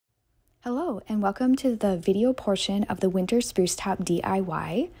Hello and welcome to the video portion of the Winter Spruce Top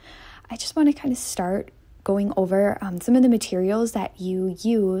DIY. I just want to kind of start going over some of the materials that you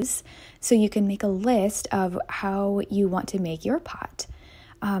use so you can make a list of how you want to make your pot.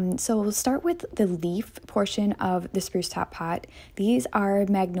 So we'll start with the leaf portion of the Spruce Top Pot. These are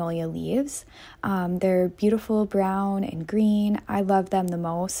magnolia leaves. They're beautiful brown and green. I love them the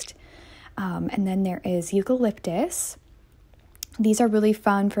most. And then there is eucalyptus. These are really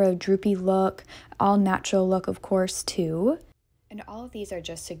fun for a droopy look, all natural look, of course, too. And all of these are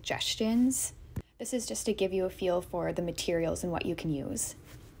just suggestions. This is just to give you a feel for the materials and what you can use.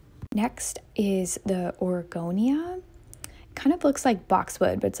 Next is the Oregonia. Kind of looks like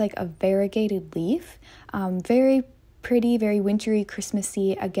boxwood, but it's like a variegated leaf. Very pretty, very wintry,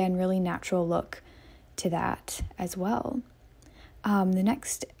 Christmassy. Again, really natural look to that as well. The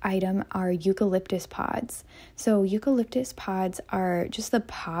next item are eucalyptus pods. So eucalyptus pods are just the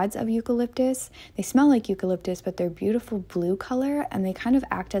pods of eucalyptus. They smell like eucalyptus, but they're beautiful blue color and they kind of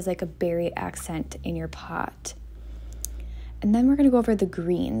act as like a berry accent in your pot. And then we're going to go over the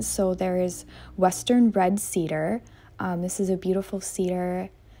greens. So there is Western red cedar. This is a beautiful cedar,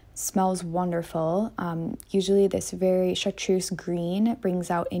 smells wonderful. Usually this very chartreuse green brings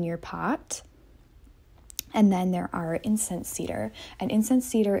out in your pot. And then there are incense cedar. And incense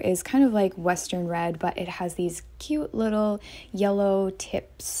cedar is kind of like Western red, but it has these cute little yellow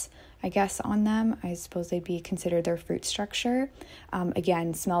tips, I guess, on them. I suppose they'd be considered their fruit structure.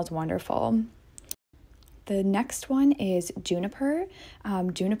 Again, smells wonderful. The next one is juniper.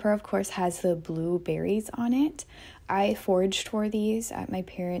 Juniper, of course, has the blue berries on it. I foraged for these at my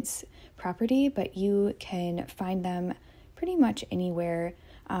parents' property, but you can find them pretty much anywhere.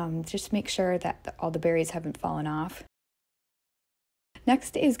 Just make sure that all the berries haven't fallen off.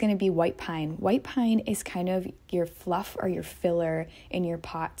 Next is going to be white pine. White pine is kind of your fluff or your filler in your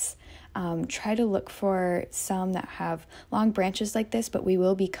pots. Try to look for some that have long branches like this, but we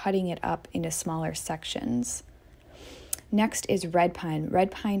will be cutting it up into smaller sections. Next is red pine.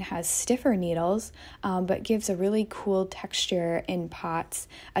 Red pine has stiffer needles, but gives a really cool texture in pots.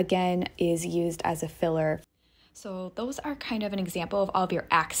 Again, is used as a filler. So those are kind of an example of all of your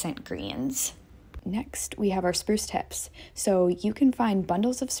accent greens. Next, we have our spruce tips. So you can find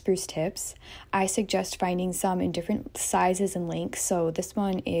bundles of spruce tips. I suggest finding some in different sizes and lengths. So this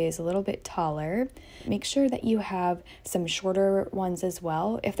one is a little bit taller. Make sure that you have some shorter ones as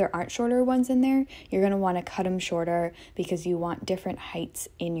well. If there aren't shorter ones in there, you're going to want to cut them shorter because you want different heights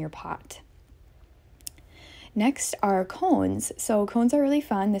in your pot. Next are cones. So cones are really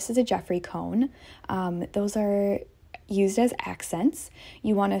fun. This is a Jeffrey cone. Those are used as accents.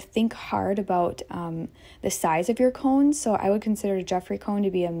 You want to think hard about the size of your cones. So I would consider a Jeffrey cone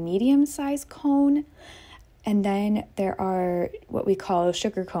to be a medium-sized cone. And then there are what we call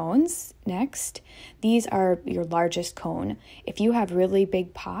sugar cones next. These are your largest cone. If you have really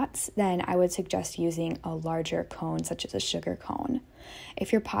big pots, then I would suggest using a larger cone, such as a sugar cone.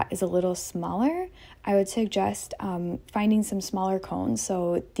 If your pot is a little smaller, I would suggest finding some smaller cones.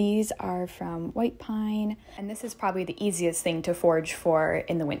 So these are from white pine, and this is probably the easiest thing to forage for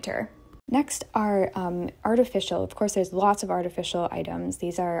in the winter. Next are artificial. Of course, there's lots of artificial items.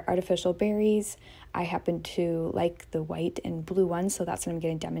 These are artificial berries. I happen to like the white and blue ones, so that's what I'm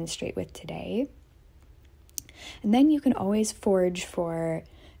going to demonstrate with today. And then you can always forage for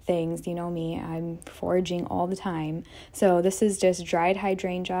things. You know me, I'm foraging all the time. So this is just dried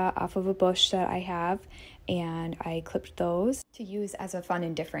hydrangea off of a bush that I have, and I clipped those to use as a fun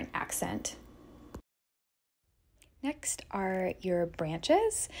and different accent. Next are your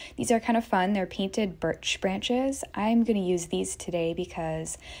branches. These are kind of fun. They're painted birch branches. I'm going to use these today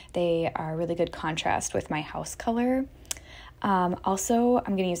because they are really good contrast with my house color. Also,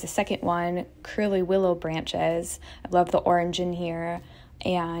 I'm going to use the second one, curly willow branches. I love the orange in here,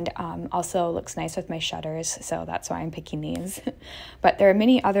 and also looks nice with my shutters, so that's why I'm picking these. But there are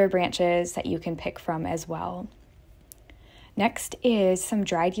many other branches that you can pick from as well. Next is some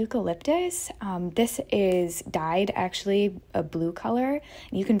dried eucalyptus. This is dyed actually a blue color.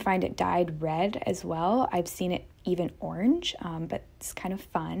 You can find it dyed red as well. I've seen it even orange, but it's kind of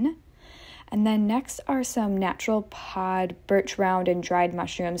fun. And then next are some natural pod birch round and dried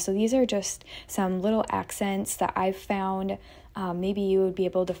mushrooms. So these are just some little accents that I've found. Maybe you would be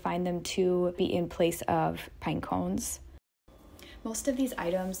able to find them to be in place of pine cones. Most of these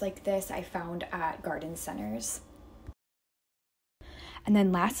items like this I found at garden centers. And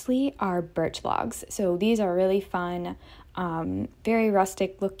then lastly are birch logs. So these are really fun, very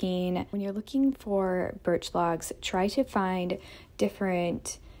rustic looking. When you're looking for birch logs, try to find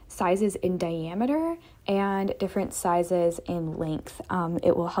different sizes in diameter and different sizes in length.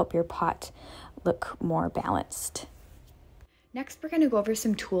 It will help your pot look more balanced. Next, we're going to go over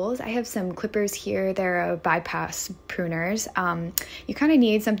some tools. I have some clippers here. They're bypass pruners. You kind of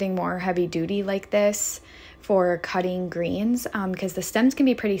need something more heavy duty like this for cutting greens because the stems can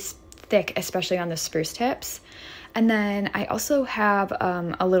be pretty thick, especially on the spruce tips. And then I also have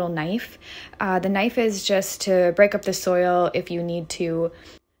a little knife. The knife is just to break up the soil if you need to.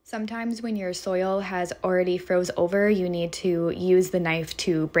 Sometimes when your soil has already froze over, you need to use the knife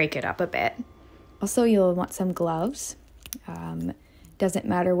to break it up a bit. Also, you'll want some gloves. Doesn't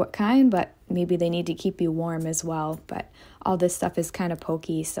matter what kind, but maybe they need to keep you warm as well. But all this stuff is kind of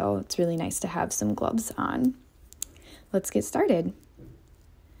pokey, so it's really nice to have some gloves on. Let's get started.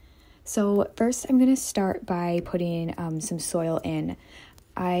 So first I'm going to start by putting some soil in.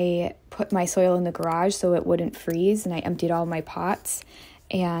 I put my soil in the garage so it wouldn't freeze, and I emptied all my pots.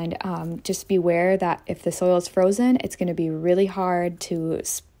 And just beware that if the soil is frozen, it's going to be really hard to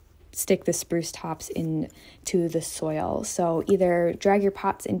stick the spruce tops into the soil. So either drag your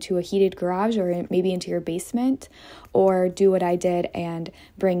pots into a heated garage or maybe into your basement, or do what I did and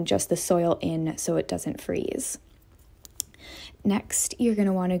bring just the soil in so it doesn't freeze. Next, you're going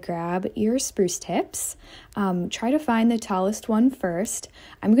to want to grab your spruce tips. Try to find the tallest one first.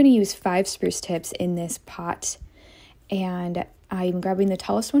 I'm going to use 5 spruce tips in this pot, and I'm grabbing the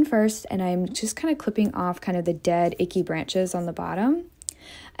tallest one first, and I'm just kind of clipping off kind of the dead, icky branches on the bottom.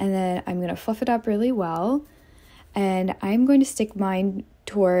 And then I'm going to fluff it up really well, and I'm going to stick mine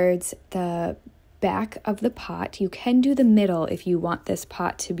towards the back of the pot. You can do the middle if you want this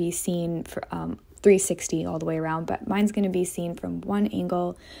pot to be seen for 360 all the way around, but mine's going to be seen from one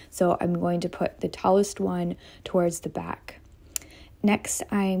angle, so I'm going to put the tallest one towards the back. Next,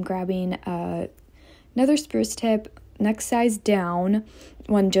 I'm grabbing another spruce tip, next size down,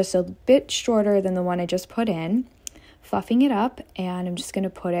 one just a bit shorter than the one I just put in, fluffing it up, and I'm just going to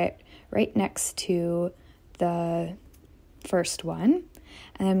put it right next to the first one.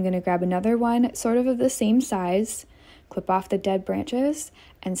 And I'm going to grab another one sort of the same size, clip off the dead branches,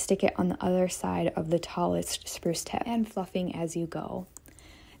 and stick it on the other side of the tallest spruce tip, and fluffing as you go.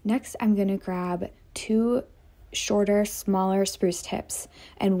 Next, I'm going to grab 2 shorter, smaller spruce tips,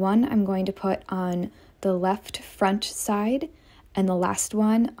 and one I'm going to put on the left front side and the last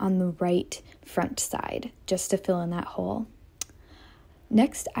one on the right front side, just to fill in that hole.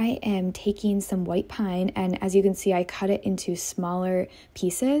 Next, I am taking some white pine, and as you can see, I cut it into smaller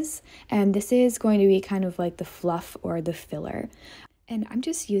pieces, and this is going to be kind of like the fluff or the filler. And I'm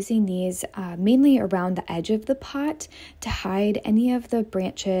just using these mainly around the edge of the pot to hide any of the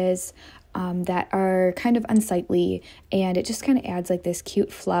branches that are kind of unsightly, and it just kind of adds like this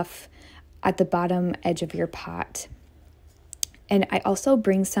cute fluff at the bottom edge of your pot. And I also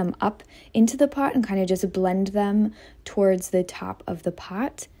bring some up into the pot and kind of just blend them towards the top of the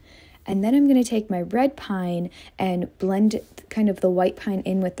pot. And then I'm going to take my red pine and blend kind of the white pine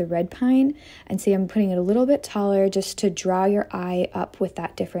in with the red pine. And see, I'm putting it a little bit taller just to draw your eye up with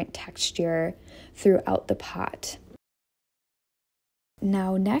that different texture throughout the pot.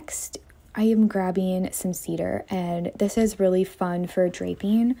 Now next, I am grabbing some cedar, and this is really fun for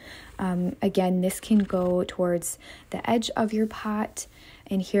draping. Again, this can go towards the edge of your pot,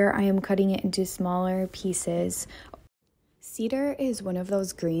 and here I am cutting it into smaller pieces. Cedar is one of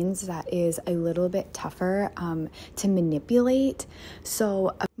those greens that is a little bit tougher to manipulate,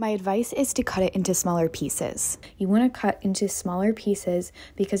 so my advice is to cut it into smaller pieces. You want to cut into smaller pieces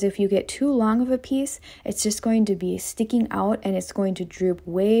because if you get too long of a piece, it's just going to be sticking out and it's going to droop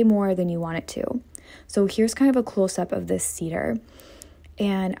way more than you want it to. So here's kind of a close-up of this cedar,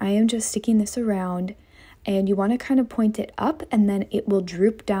 and I am just sticking this around, and you want to kind of point it up and then it will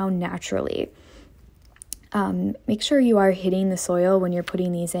droop down naturally. Make sure you are hitting the soil when you're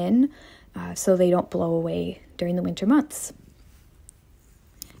putting these in so they don't blow away during the winter months.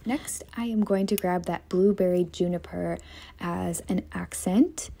 Next, I am going to grab that blueberry juniper as an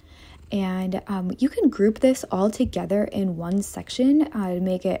accent, and you can group this all together in one section to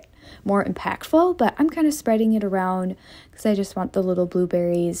make it more impactful, but I'm kind of spreading it around because I just want the little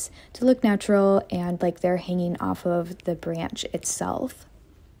blueberries to look natural and like they're hanging off of the branch itself.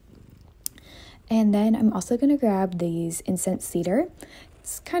 And then I'm also going to grab these incense cedar.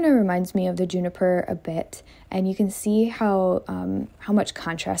 This kind of reminds me of the juniper a bit, and you can see how much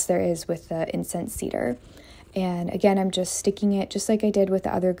contrast there is with the incense cedar. And again, I'm just sticking it just like I did with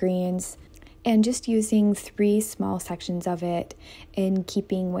the other greens, and just using 3 small sections of it in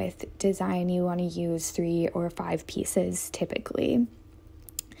keeping with design. You want to use 3 or 5 pieces typically.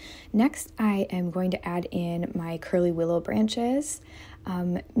 Next, I am going to add in my curly willow branches.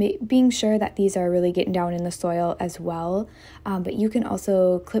 being sure that these are really getting down in the soil as well. But you can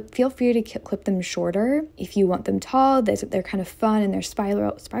also feel free to clip them shorter if you want them tall. They're kind of fun and they're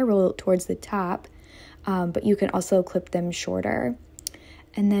spiral towards the top, but you can also clip them shorter.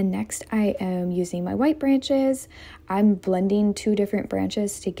 And then next I am using my white branches. I'm blending 2 different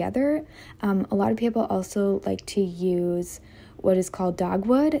branches together. A lot of people also like to use what is called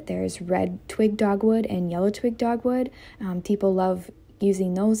dogwood. There's red twig dogwood and yellow twig dogwood. People love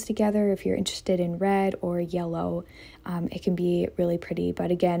using those together. If you're interested in red or yellow, it can be really pretty.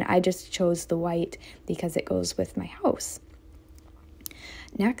 But again, I just chose the white because it goes with my house.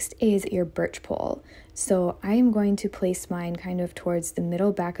 Next is your birch pole. So I am going to place mine kind of towards the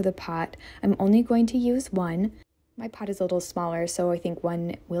middle back of the pot. I'm only going to use one. My pot is a little smaller, so I think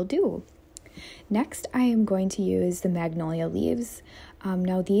one will do. Next, I am going to use the magnolia leaves.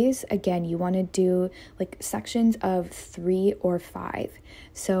 Now these, again, you want to do like sections of 3 or 5.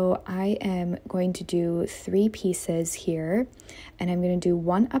 So I am going to do 3 pieces here, and I'm going to do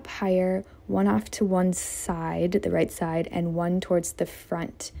 1 up higher, 1 off to one side, the right side, and 1 towards the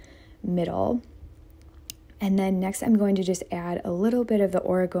front middle. And then next I'm going to just add a little bit of the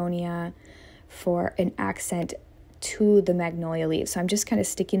Oregonia for an accent to the magnolia leaves. So I'm just kind of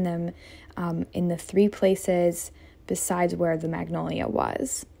sticking them in the 3 places besides where the magnolia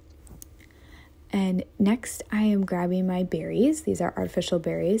was. And next I am grabbing my berries. These are artificial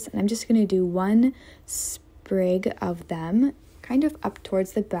berries, and I'm just going to do 1 sprig of them kind of up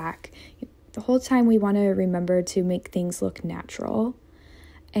towards the back. The whole time we want to remember to make things look natural.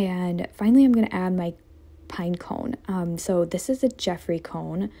 And finally I'm going to add my pine cone. So this is a Jeffrey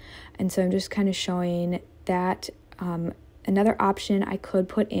cone, and so I'm just kind of showing that. Another option, I could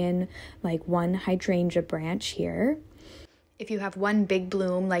put in like 1 hydrangea branch here. If you have 1 big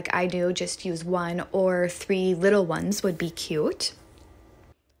bloom like I do, just use 1, or 3 little ones would be cute.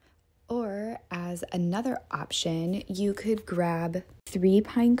 Or as another option, you could grab 3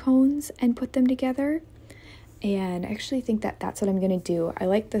 pine cones and put them together. And I actually think that that's what I'm going to do. I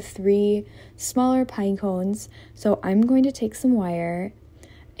like the 3 smaller pine cones, so I'm going to take some wire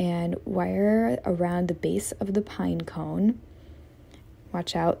and wire around the base of the pine cone.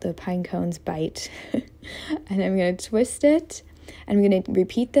 Watch out, the pine cones bite. And I'm going to twist it. And I'm going to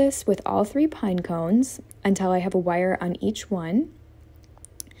repeat this with all 3 pine cones until I have a wire on each one.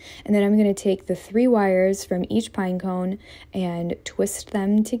 And then I'm going to take the 3 wires from each pine cone and twist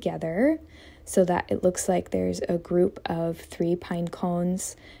them together so that it looks like there's a group of 3 pine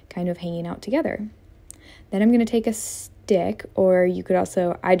cones kind of hanging out together. Then I'm going to take a stick, or you could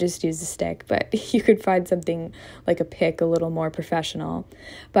also, I just use a stick, but you could find something like a pick a little more professional.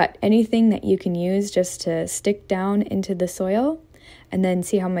 But anything that you can use just to stick down into the soil. And then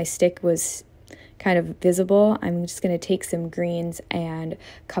see how my stick was kind of visible? I'm just going to take some greens and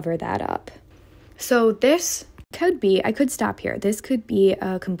cover that up. So this could be, I could stop here. This could be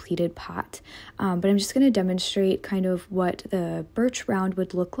a completed pot, but I'm just going to demonstrate kind of what the birch round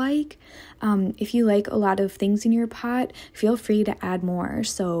would look like. If you like a lot of things in your pot, feel free to add more.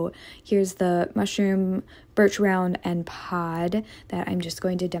 So here's the mushroom, birch round, and pod that I'm just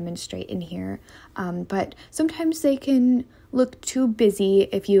going to demonstrate in here. But sometimes they can look too busy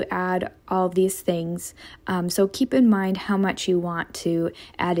if you add all of these things. So keep in mind how much you want to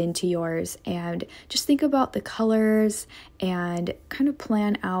add into yours, and just think about the colors and kind of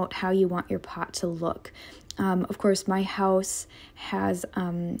plan out how you want your pot to look. Of course, my house has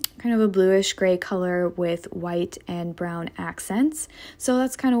kind of a bluish gray color with white and brown accents. So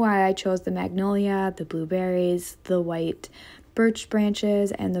that's kind of why I chose the magnolia, the blueberries, the white birch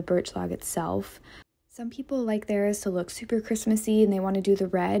branches, and the birch log itself. Some people like theirs to look super Christmassy and they want to do the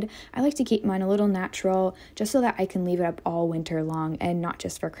red. I like to keep mine a little natural just so that I can leave it up all winter long and not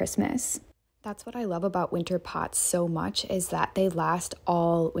just for Christmas. That's what I love about winter pots so much, is that they last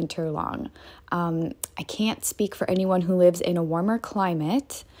all winter long. I can't speak for anyone who lives in a warmer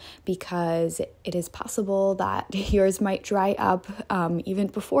climate, because it is possible that yours might dry up even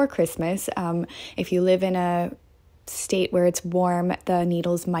before Christmas. If you live in a state where it's warm, the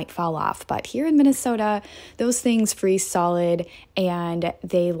needles might fall off. But here in Minnesota, those things freeze solid and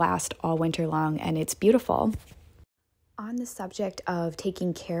they last all winter long, and it's beautiful. On the subject of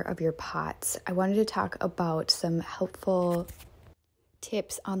taking care of your pots, I wanted to talk about some helpful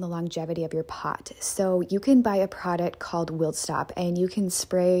tips on the longevity of your pot. So you can buy a product called Wilt Stop, and you can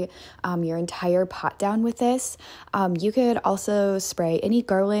spray your entire pot down with this. You could also spray any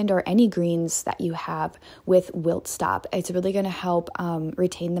garland or any greens that you have with Wilt Stop. It's really going to help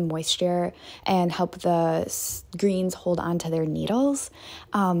retain the moisture and help the greens hold on to their needles.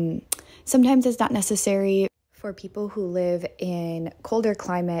 Sometimes it's not necessary for people who live in colder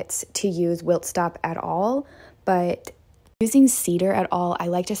climates to use wilt stop at all, but using cedar at all, I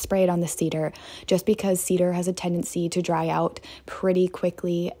like to spray it on the cedar just because cedar has a tendency to dry out pretty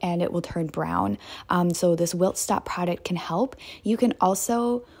quickly and it will turn brown. So this wilt stop product can help. You can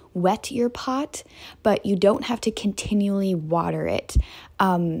also wet your pot, but you don't have to continually water it.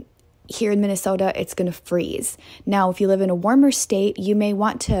 Here in Minnesota, it's going to freeze. Now, if you live in a warmer state, you may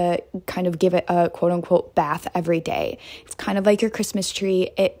want to kind of give it a quote unquote bath every day. It's kind of like your Christmas tree.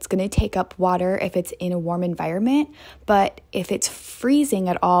 It's going to take up water if it's in a warm environment, but if it's freezing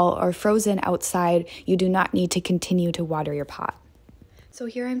at all or frozen outside, you do not need to continue to water your pot. So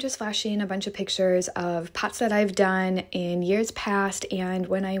here I'm just flashing a bunch of pictures of pots that I've done in years past and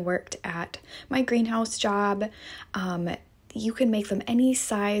when I worked at my greenhouse job. You can make them any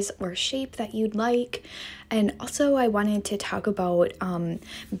size or shape that you'd like. And also I wanted to talk about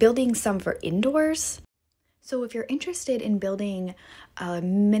building some for indoors. So if you're interested in building a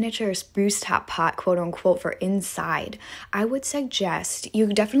miniature spruce top pot, quote unquote, for inside, I would suggest, you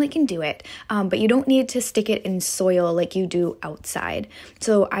definitely can do it, but you don't need to stick it in soil like you do outside.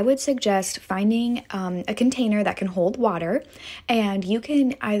 So I would suggest finding a container that can hold water, and you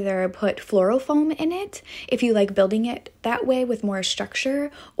can either put floral foam in it if you like building it that way with more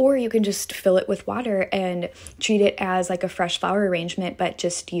structure, or you can just fill it with water and treat it as like a fresh flower arrangement, but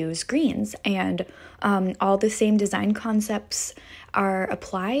just use greens. And all the same design concepts are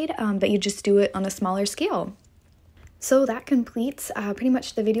applied, but you just do it on a smaller scale. So that completes pretty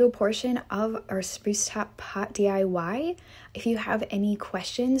much the video portion of our Spruce Top Pot DIY. If you have any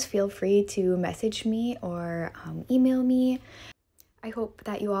questions, feel free to message me or email me. I hope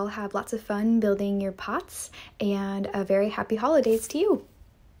that you all have lots of fun building your pots, and a very happy holidays to you.